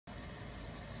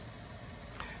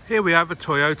Here we have a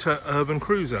Toyota Urban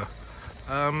Cruiser.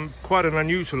 Quite an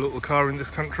unusual little car in this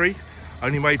country,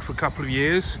 only made for a couple of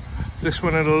years. This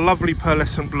one in a lovely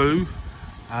pearlescent blue,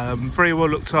 very well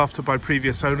looked after by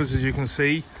previous owners, as you can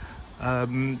see.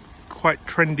 Quite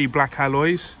trendy black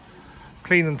alloys,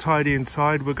 clean and tidy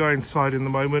inside. We'll go inside in the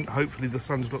moment. Hopefully the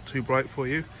sun's not too bright for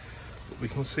you, but we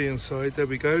can see inside. There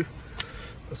we go.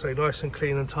 I say nice and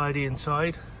clean and tidy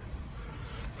inside.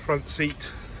 Front seat,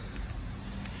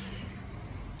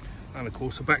 and of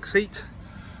course a back seat.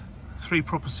 3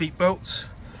 proper seat belts.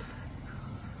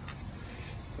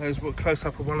 There's a close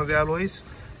up of one of the alloys,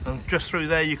 and just through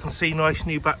there you can see nice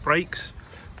new back brakes.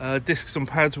 Discs and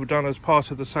pads were done as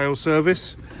part of the sales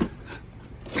service.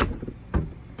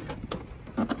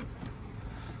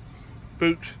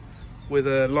 Boot with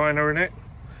a liner in it.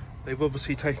 They've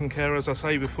obviously taken care, as I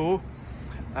say before.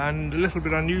 And a little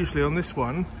bit unusually on this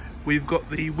one, we've got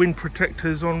the wind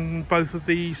protectors on both of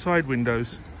the side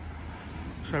windows.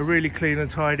 So really clean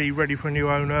and tidy, ready for a new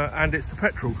owner, and it's the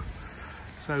petrol.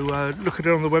 So look at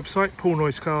it on the website,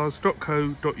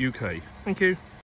 paulnoycars.co.uk. Thank you.